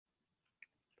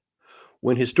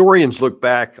When historians look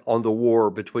back on the war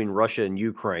between Russia and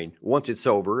Ukraine, once it's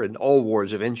over and all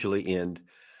wars eventually end,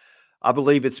 I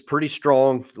believe it's pretty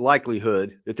strong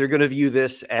likelihood that they're going to view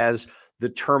this as the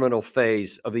terminal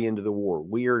phase of the end of the war.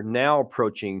 We are now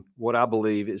approaching what I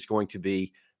believe is going to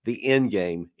be the end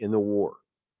game in the war.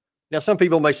 Now, some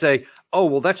people may say, "Oh,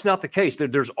 well, that's not the case.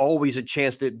 There's always a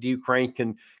chance that Ukraine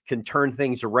can turn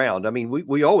things around." I mean,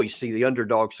 we always see the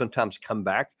underdog sometimes come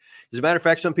back. As a matter of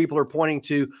fact, some people are pointing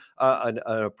to an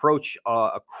approach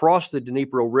across the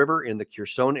Dnipro River in the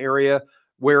Kherson area,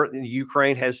 where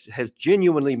Ukraine has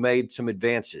genuinely made some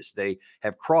advances. They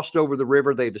have crossed over the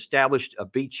river. They've established a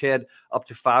beachhead up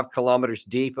to 5 kilometers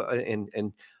deep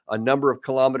and a number of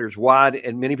kilometers wide.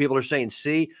 And many people are saying,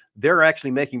 see, they're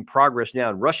actually making progress now.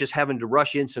 And Russia's having to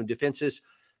rush in some defenses.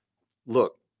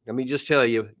 Look, let me just tell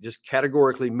you, just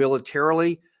categorically,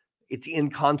 militarily, it's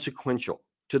inconsequential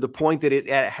to the point that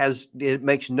it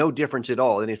makes no difference at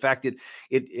all. And in fact,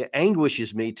 it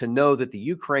anguishes me to know that the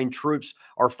Ukraine troops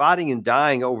are fighting and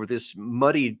dying over this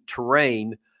muddy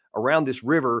terrain around this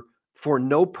river for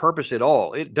no purpose at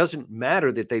all. It doesn't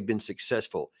matter that they've been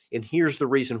successful. And here's the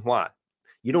reason why.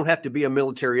 You don't have to be a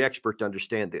military expert to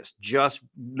understand this. Just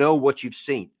know what you've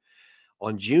seen.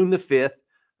 On June the 5th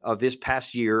of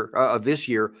this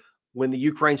year, when the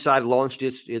Ukraine side launched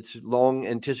its long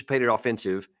anticipated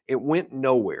offensive, it went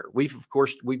nowhere. We've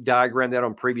diagrammed that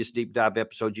on previous deep dive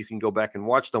episodes. You can go back and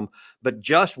watch them. But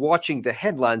just watching the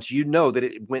headlines, you know that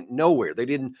it went nowhere. They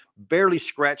didn't barely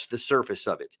scratch the surface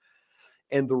of it.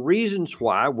 And the reasons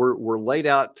why were laid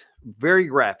out very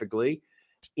graphically,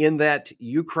 in that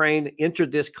Ukraine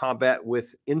entered this combat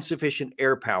with insufficient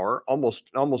air power, almost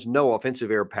no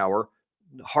offensive air power,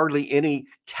 hardly any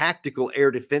tactical air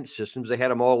defense systems. They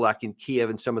had them all like in Kiev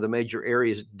and some of the major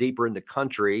areas deeper in the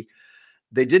country.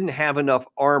 They didn't have enough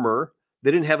armor.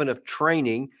 They didn't have enough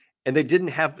training, and they didn't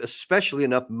have especially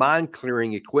enough mine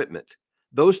clearing equipment.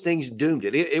 Those things doomed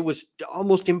it. It was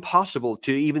almost impossible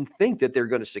to even think that they're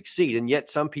going to succeed. And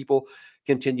yet some people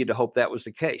continue to hope that was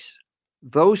the case.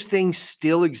 Those things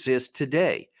still exist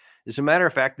today. As a matter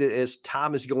of fact, as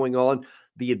time is going on,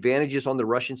 the advantages on the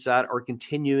Russian side are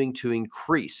continuing to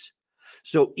increase.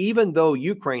 So even though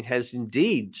Ukraine has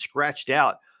indeed scratched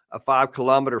out a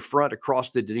 5-kilometer front across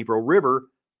the Dnipro River,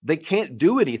 they can't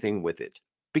do anything with it,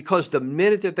 because the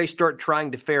minute that they start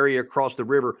trying to ferry across the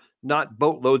river, not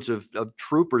boatloads of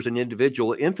troopers and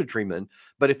individual infantrymen,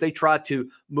 but if they try to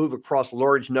move across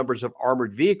large numbers of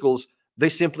armored vehicles, they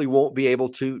simply won't be able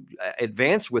to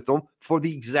advance with them for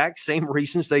the exact same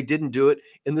reasons they didn't do it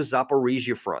in the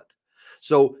Zaporizhia front.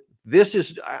 So this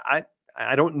is,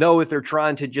 I don't know if they're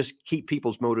trying to just keep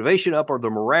people's motivation up or the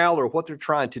morale or what they're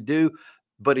trying to do,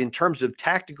 but in terms of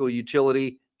tactical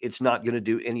utility, it's not going to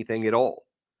do anything at all.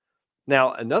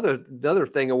 Now, another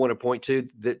thing I want to point to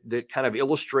that kind of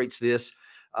illustrates this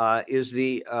is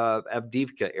the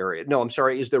Avdiivka area. No, I'm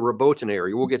sorry, is the Robotin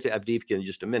area. We'll get to Avdiivka in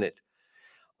just a minute.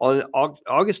 On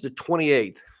August the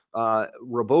 28th,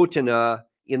 Robotina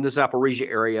in the Zaporizhia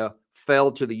area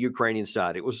fell to the Ukrainian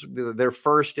side. It was their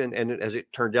first and as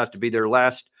it turned out to be their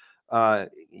last.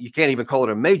 You can't even call it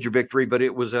a major victory, but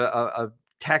it was a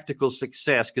tactical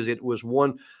success, because it was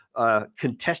one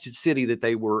contested city that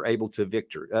they were able to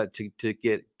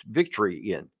get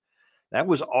victory in. That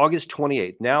was August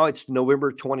 28th. Now it's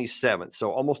November 27th.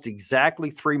 So almost exactly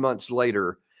 3 months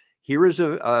later, here is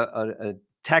a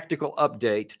tactical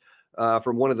update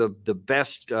from one of the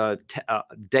best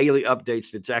daily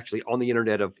updates that's actually on the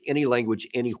internet of any language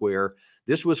anywhere.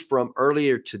 This was from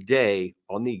earlier today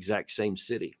on the exact same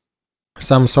city.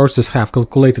 Some sources have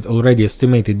calculated already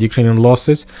estimated Ukrainian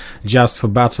losses just for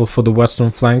battle for the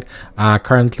western flank.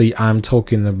 Currently, I'm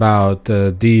talking about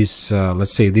these,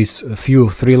 let's say, these few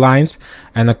 3 lines.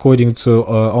 And according to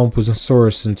open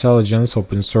source intelligence,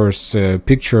 open source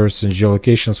pictures and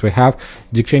geolocations we have,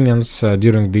 the Ukrainians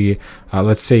during the,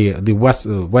 let's say, the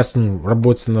western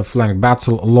Robotina flank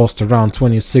battle lost around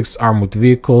 26 armored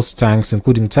vehicles, tanks,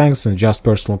 including tanks and just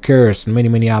personal carriers and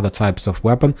many other types of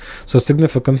weapon. So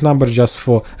significant number just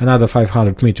for another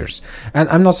 500 meters. And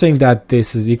I'm not saying that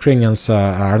this is the Ukrainians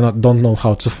don't know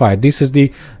how to fight. This is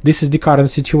the current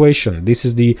situation. This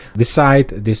is the site.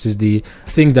 This is the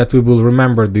thing that we will remember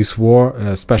this war,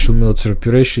 special military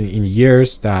operation in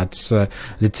years, that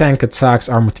the tank attacks,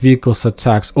 armored vehicles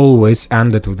attacks always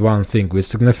ended with one thing, with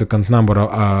significant number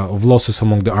of losses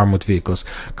among the armored vehicles.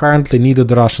 Currently, neither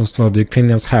the Russians nor the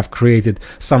Ukrainians have created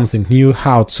something new,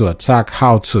 how to attack,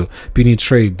 how to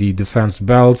penetrate the defense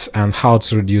belts, and how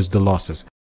to reduce the losses.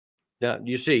 Now,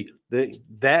 you see,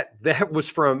 that was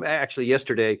from actually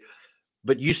yesterday,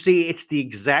 but you see, it's the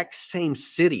exact same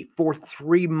city for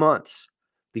 3 months.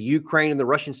 The Ukraine and the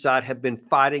Russian side have been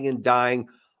fighting and dying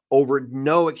over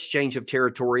no exchange of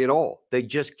territory at all. They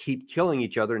just keep killing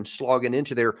each other and slogging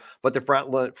into there, but the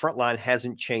front line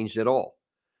hasn't changed at all.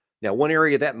 Now, one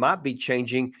area that might be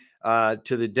changing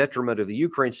to the detriment of the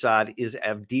Ukraine side is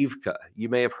Avdiivka. You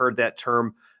may have heard that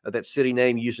term, that city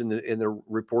name used in the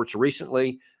reports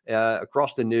recently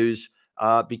across the news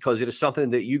because it is something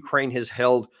that Ukraine has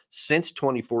held since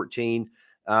 2014.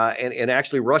 And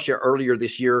actually, Russia earlier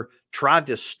this year tried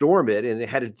to storm it, and it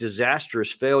had a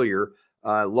disastrous failure.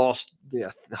 Lost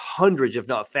hundreds, if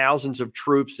not thousands, of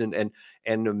troops and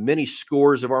many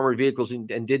scores of armored vehicles, and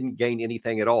didn't gain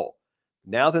anything at all.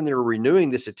 Now then, they're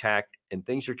renewing this attack, and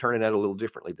things are turning out a little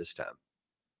differently this time.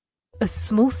 A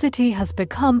small city has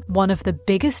become one of the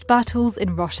biggest battles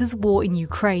in Russia's war in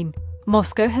Ukraine.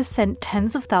 Moscow has sent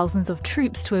tens of thousands of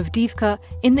troops to Avdiivka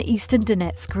in the eastern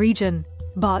Donetsk region.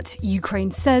 But Ukraine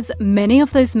says many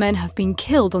of those men have been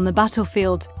killed on the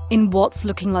battlefield in what's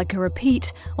looking like a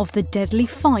repeat of the deadly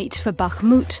fight for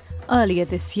Bakhmut earlier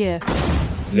this year.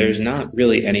 There's not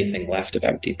really anything left of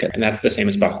Avdiivka, and that's the same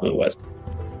as Bakhmut was.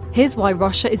 Here's why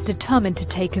Russia is determined to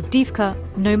take Avdiivka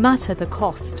no matter the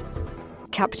cost.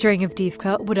 Capturing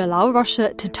Avdiivka would allow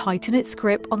Russia to tighten its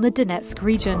grip on the Donetsk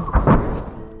region.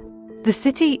 The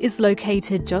city is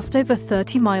located just over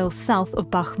 30 miles south of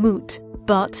Bakhmut,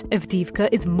 but Avdiivka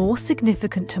is more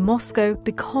significant to Moscow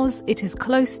because it is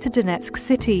close to Donetsk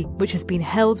city, which has been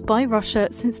held by Russia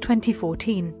since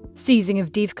 2014. Seizing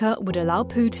Avdiivka would allow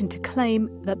Putin to claim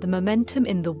that the momentum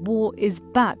in the war is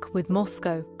back with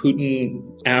Moscow. Putin,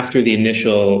 after the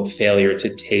initial failure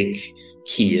to take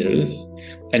Kiev,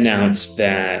 announced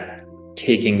that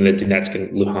taking the Donetsk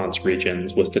and Luhansk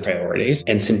regions was the priorities,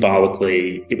 and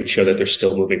symbolically it would show that they're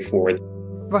still moving forward.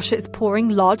 Russia is pouring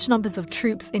large numbers of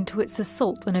troops into its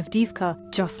assault on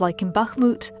Avdiivka, just like in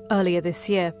Bakhmut earlier this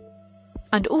year.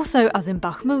 And also, as in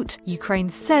Bakhmut, Ukraine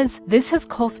says this has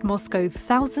cost Moscow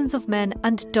thousands of men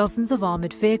and dozens of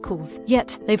armoured vehicles,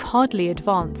 yet they've hardly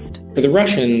advanced. For the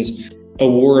Russians, a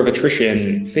war of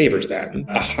attrition favors that.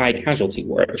 A high casualty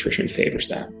war of attrition favors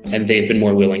that. And they've been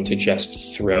more willing to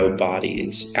just throw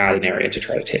bodies at an area to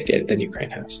try to take it than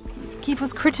Ukraine has. Kyiv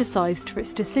was criticised for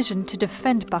its decision to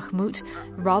defend Bakhmut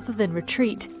rather than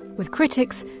retreat, with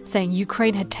critics saying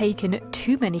Ukraine had taken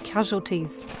too many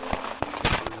casualties.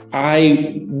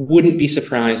 I wouldn't be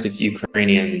surprised if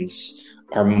Ukrainians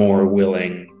are more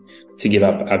willing to give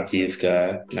up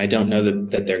Avdiivka, and I don't know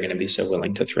that they're going to be so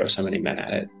willing to throw so many men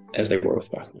at it as they were with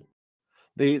Bakhmut.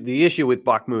 The issue with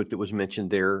Bakhmut that was mentioned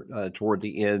there toward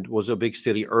the end was a big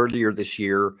city earlier this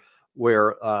year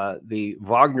where the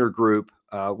Wagner group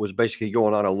was basically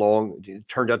going on a long, it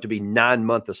turned out to be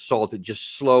 9-month assault that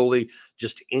just slowly,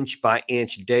 just inch by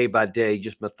inch, day by day,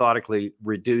 just methodically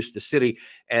reduced the city.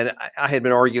 And I had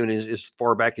been arguing as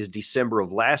far back as December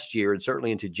of last year and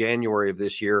certainly into January of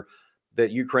this year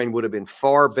that Ukraine would have been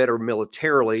far better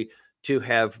militarily to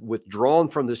have withdrawn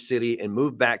from the city and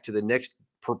moved back to the next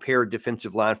prepared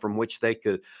defensive line from which they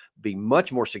could be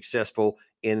much more successful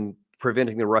in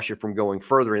preventing the Russia from going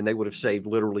further, and they would have saved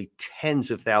literally tens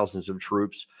of thousands of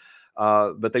troops.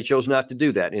 But they chose not to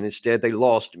do that, and instead they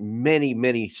lost many,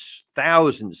 many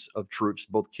thousands of troops,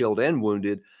 both killed and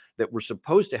wounded, that were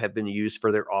supposed to have been used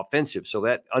for their offensive. So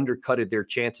that undercutted their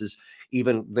chances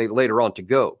even later on to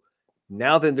go.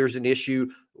 Now then there's an issue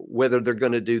whether they're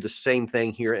going to do the same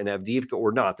thing here in Avdiivka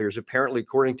or not. There's apparently,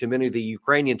 according to many of the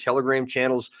Ukrainian Telegram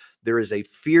channels, there is a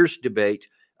fierce debate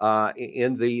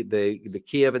in the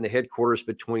Kiev and the headquarters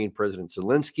between President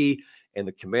Zelensky and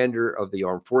the commander of the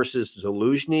armed forces,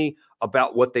 Zaluzhny,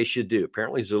 about what they should do.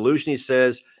 Apparently,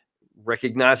 Zaluzhny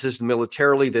recognizes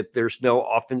militarily that there's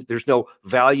no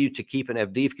value to keep an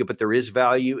Avdiivka, but there is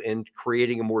value in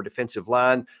creating a more defensive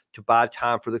line to buy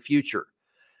time for the future.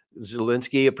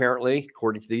 Zelensky, apparently,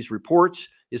 according to these reports,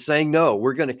 is saying, no,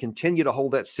 we're going to continue to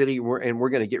hold that city and we're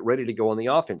going to get ready to go on the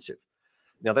offensive.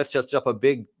 Now, that sets up a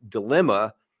big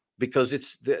dilemma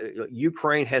because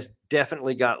Ukraine has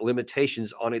definitely got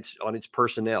limitations on its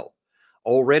personnel.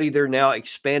 Already, they're now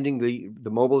expanding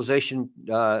the mobilization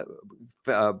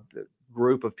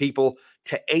group of people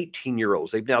to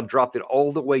 18-year-olds. They've now dropped it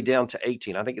all the way down to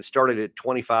 18. I think it started at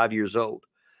 25 years old.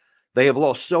 They have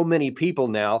lost so many people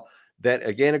now that,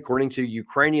 again, according to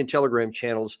Ukrainian Telegram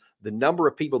channels, the number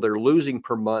of people they're losing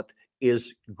per month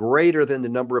is greater than the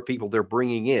number of people they're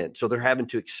bringing in. So they're having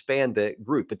to expand that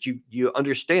group. But you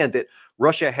understand that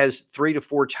Russia has 3 to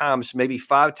 4 times, maybe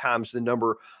 5 times the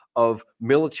number of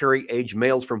military-age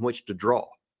males from which to draw.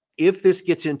 If this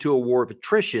gets into a war of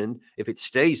attrition, if it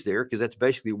stays there, because that's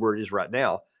basically where it is right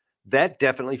now, that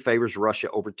definitely favors Russia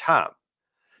over time.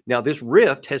 Now, this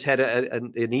rift has had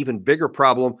an even bigger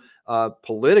problem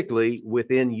politically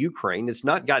within Ukraine. It's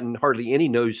not gotten hardly any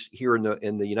news here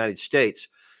in the United States,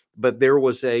 but there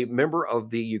was a member of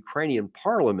the Ukrainian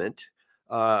parliament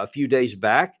a few days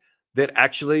back that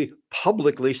actually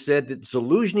publicly said that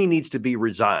Zelensky needs to be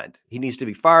resigned. He needs to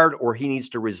be fired or he needs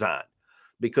to resign,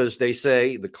 because they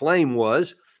say the claim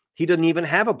was he doesn't even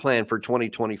have a plan for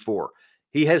 2024.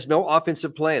 He has no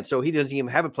offensive plan, so he doesn't even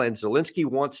have a plan. Zelensky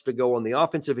wants to go on the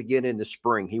offensive again in the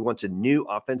spring. He wants a new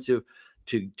offensive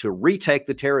to retake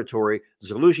the territory.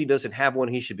 Zelensky doesn't have one.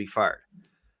 He should be fired.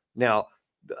 Now,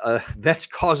 that's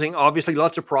causing obviously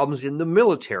lots of problems in the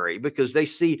military, because they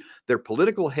see their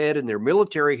political head and their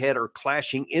military head are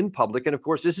clashing in public. And of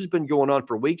course, this has been going on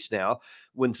for weeks now.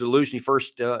 When Zelensky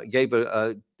first gave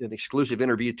an exclusive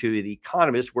interview to The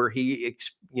Economist, where he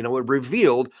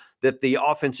revealed that the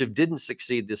offensive didn't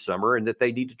succeed this summer and that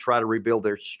they need to try to rebuild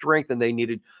their strength, and they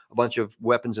needed a bunch of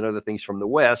weapons and other things from the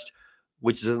West,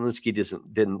 which Zelensky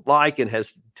didn't like, and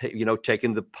has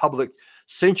taken the public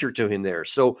censure to him there.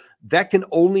 So that can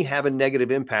only have a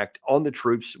negative impact on the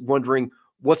troops, wondering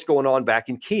what's going on back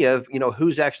in Kiev.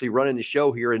 Who's actually running the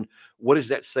show here, and what does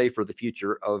that say for the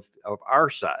future of our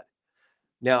side?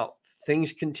 Now,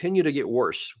 things continue to get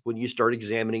worse when you start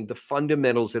examining the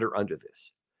fundamentals that are under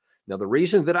this. Now, the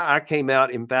reason that I came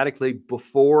out emphatically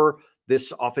before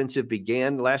this offensive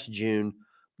began last June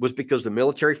was because the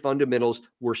military fundamentals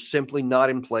were simply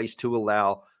not in place to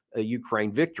allow a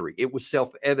Ukraine victory. It was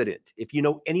self-evident. If you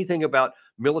know anything about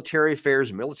military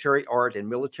affairs, military art, and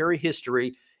military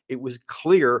history, it was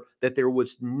clear that there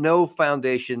was no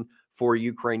foundation for a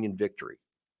Ukrainian victory.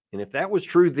 And if that was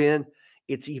true then,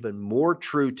 it's even more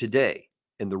true today.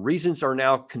 And the reasons are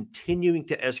now continuing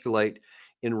to escalate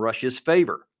in Russia's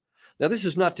favor. Now, this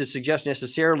is not to suggest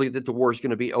necessarily that the war is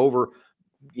going to be over,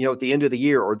 at the end of the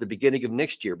year or the beginning of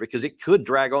next year, because it could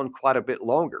drag on quite a bit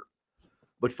longer.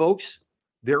 But folks,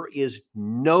 there is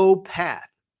no path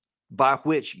by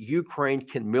which Ukraine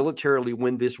can militarily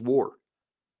win this war.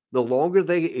 The longer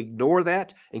they ignore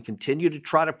that and continue to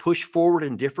try to push forward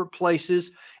in different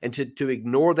places and to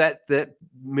ignore that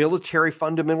military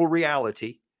fundamental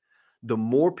reality, the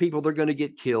more people they're going to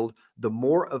get killed, the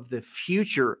more of the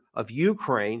future of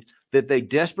Ukraine that they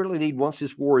desperately need once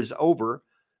this war is over.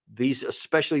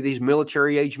 Especially these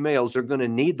military age males, they're going to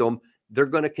need them. They're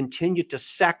going to continue to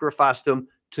sacrifice them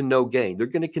to no gain. They're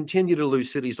going to continue to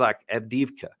lose cities like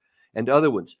Avdiivka and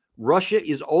other ones. Russia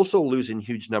is also losing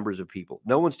huge numbers of people.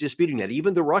 No one's disputing that.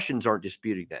 Even the Russians aren't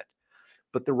disputing that.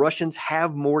 But the Russians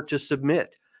have more to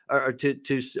submit, or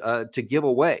to give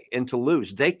away and to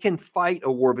lose. They can fight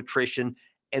a war of attrition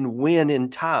and win in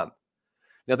time.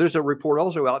 Now, there's a report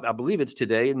also out, I believe it's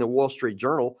today, in the Wall Street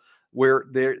Journal, where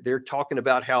they're talking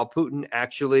about how Putin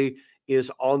actually is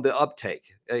on the uptake.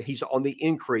 He's on the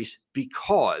increase,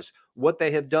 because what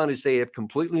they have done is they have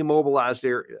completely mobilized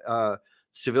their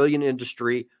civilian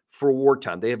industry for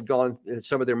wartime. They have gone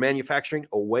some of their manufacturing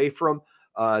away from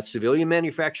civilian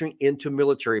manufacturing into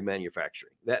military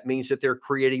manufacturing. That means that they're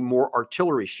creating more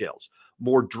artillery shells,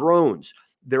 more drones.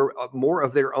 More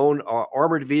of their own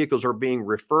armored vehicles are being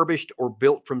refurbished or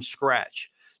built from scratch.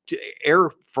 To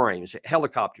airframes,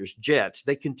 helicopters, jets,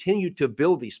 they continue to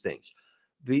build these things.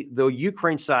 The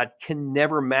Ukraine side can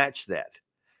never match that.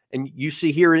 And you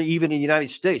see here, even in the United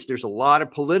States, there's a lot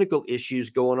of political issues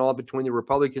going on between the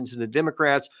Republicans and the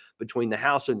Democrats, between the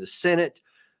House and the Senate,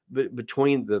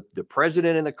 between the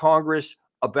president and the Congress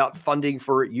about funding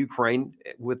for Ukraine,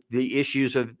 with the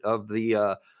issues of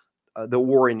the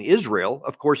war in Israel,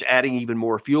 of course, adding even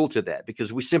more fuel to that,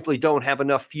 because we simply don't have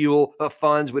enough fuel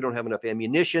funds. We don't have enough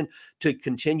ammunition to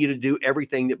continue to do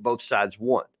everything that both sides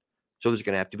want. So there's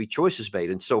going to have to be choices made.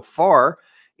 And so far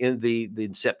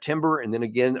in September, and then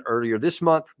again earlier this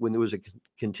month, when there was a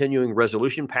continuing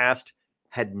resolution passed,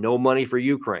 had no money for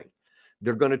Ukraine.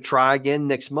 They're going to try again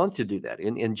next month to do that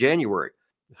in January.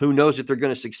 Who knows if they're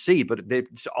going to succeed, but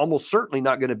it's almost certainly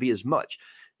not going to be as much.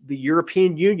 The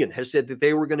European Union has said that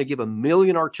they were going to give 1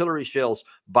 million artillery shells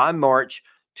by March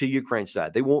to Ukraine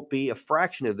side. They won't be a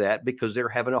fraction of that, because they're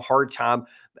having a hard time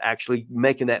actually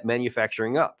making that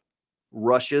manufacturing up.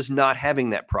 Russia's not having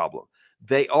that problem.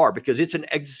 They are, because it's an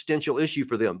existential issue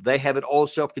for them. They have it all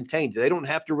self-contained. They don't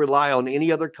have to rely on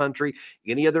any other country,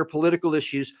 any other political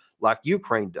issues like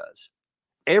Ukraine does.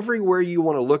 Everywhere you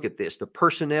want to look at this, the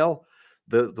personnel,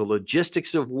 the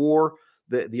logistics of war,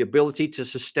 the ability to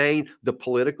sustain, the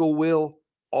political will,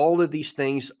 all of these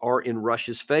things are in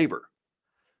Russia's favor.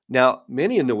 Now,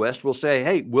 many in the West will say,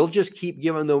 hey, we'll just keep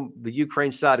giving them the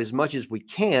Ukraine side as much as we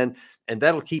can, and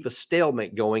that'll keep a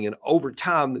stalemate going. And over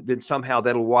time, then somehow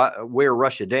that'll wear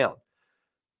Russia down.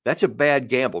 That's a bad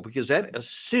gamble because that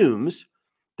assumes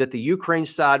that the Ukraine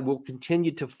side will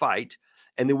continue to fight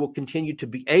and they will continue to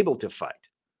be able to fight.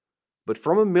 But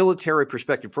from a military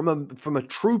perspective, from a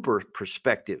trooper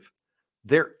perspective,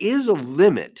 there is a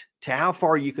limit to how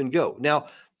far you can go. Now,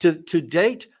 to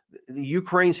date, the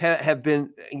Ukrainians have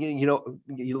been,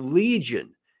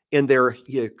 legion in their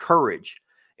courage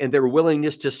and their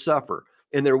willingness to suffer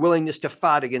and their willingness to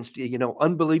fight against,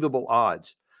 unbelievable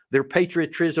odds. Their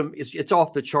patriotism it's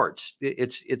off the charts.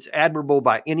 It's admirable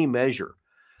by any measure.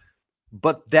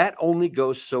 But that only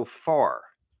goes so far.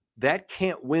 That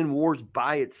can't win wars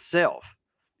by itself.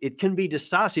 It can be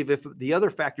decisive if the other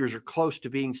factors are close to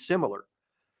being similar.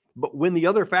 But when the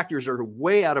other factors are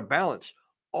way out of balance,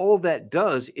 all that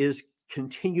does is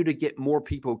continue to get more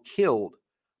people killed,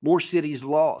 more cities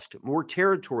lost, more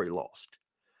territory lost.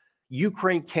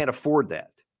 Ukraine can't afford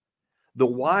that. The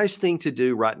wise thing to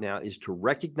do right now is to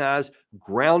recognize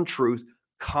ground truth,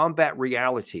 combat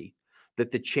reality,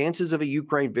 that the chances of a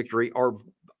Ukraine victory are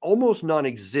almost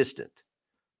non-existent.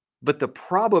 But the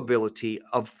probability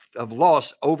of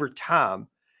loss over time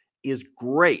is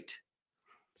great.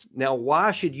 Now,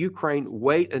 why should Ukraine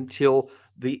wait until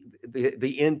the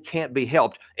end can't be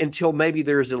helped, until maybe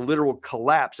there's a literal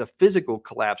collapse, a physical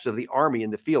collapse of the army in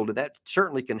the field? And that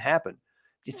certainly can happen.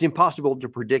 It's impossible to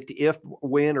predict if,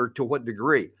 when, or to what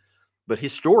degree. But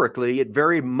historically, it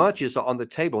very much is on the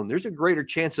table. And there's a greater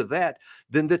chance of that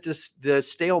than that the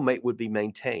stalemate would be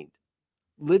maintained.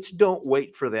 Let's don't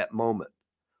wait for that moment.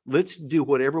 Let's do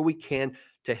whatever we can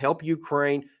to help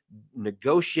Ukraine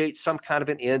negotiate some kind of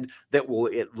an end that will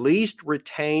at least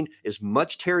retain as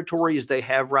much territory as they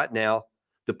have right now,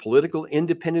 the political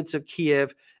independence of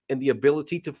Kiev, and the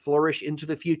ability to flourish into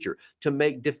the future, to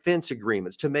make defense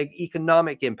agreements, to make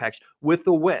economic impacts with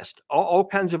the West, all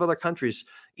kinds of other countries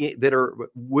that are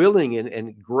willing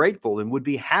and grateful and would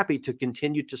be happy to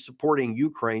continue to supporting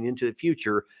Ukraine into the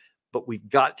future. But we've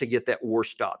got to get that war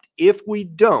stopped. If we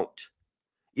don't,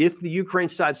 if the Ukraine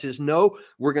side says, no,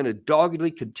 we're going to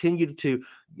doggedly continue to,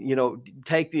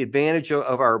 take the advantage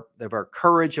of our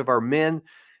courage, of our men,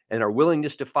 and our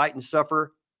willingness to fight and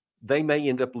suffer, they may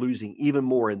end up losing even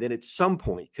more. And then at some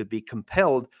point could be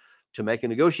compelled to make a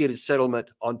negotiated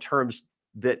settlement on terms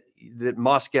that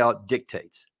Moscow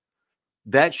dictates.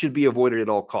 That should be avoided at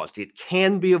all costs. It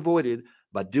can be avoided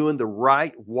by doing the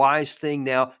right, wise thing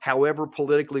now, however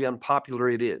politically unpopular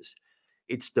it is.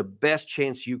 It's the best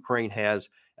chance Ukraine has,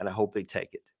 and I hope they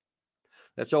take it.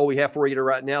 That's all we have for you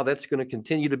right now. That's going to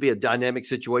continue to be a dynamic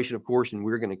situation, of course, and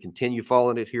we're going to continue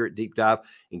following it here at Deep Dive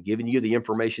and giving you the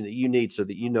information that you need so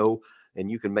that you know and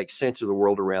you can make sense of the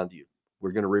world around you.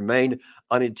 We're going to remain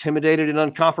unintimidated and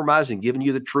uncompromised and giving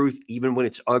you the truth, even when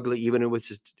it's ugly, even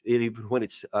when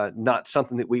it's not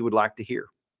something that we would like to hear.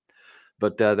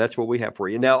 But that's what we have for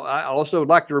you. Now, I also would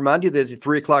like to remind you that at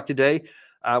 3 o'clock today,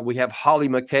 we have Holly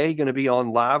McKay going to be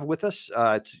on live with us.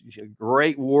 It's a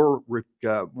great war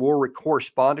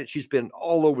correspondent. She's been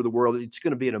all over the world. It's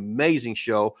going to be an amazing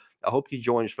show. I hope you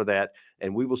join us for that.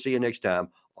 And we will see you next time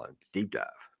on Deep Dive.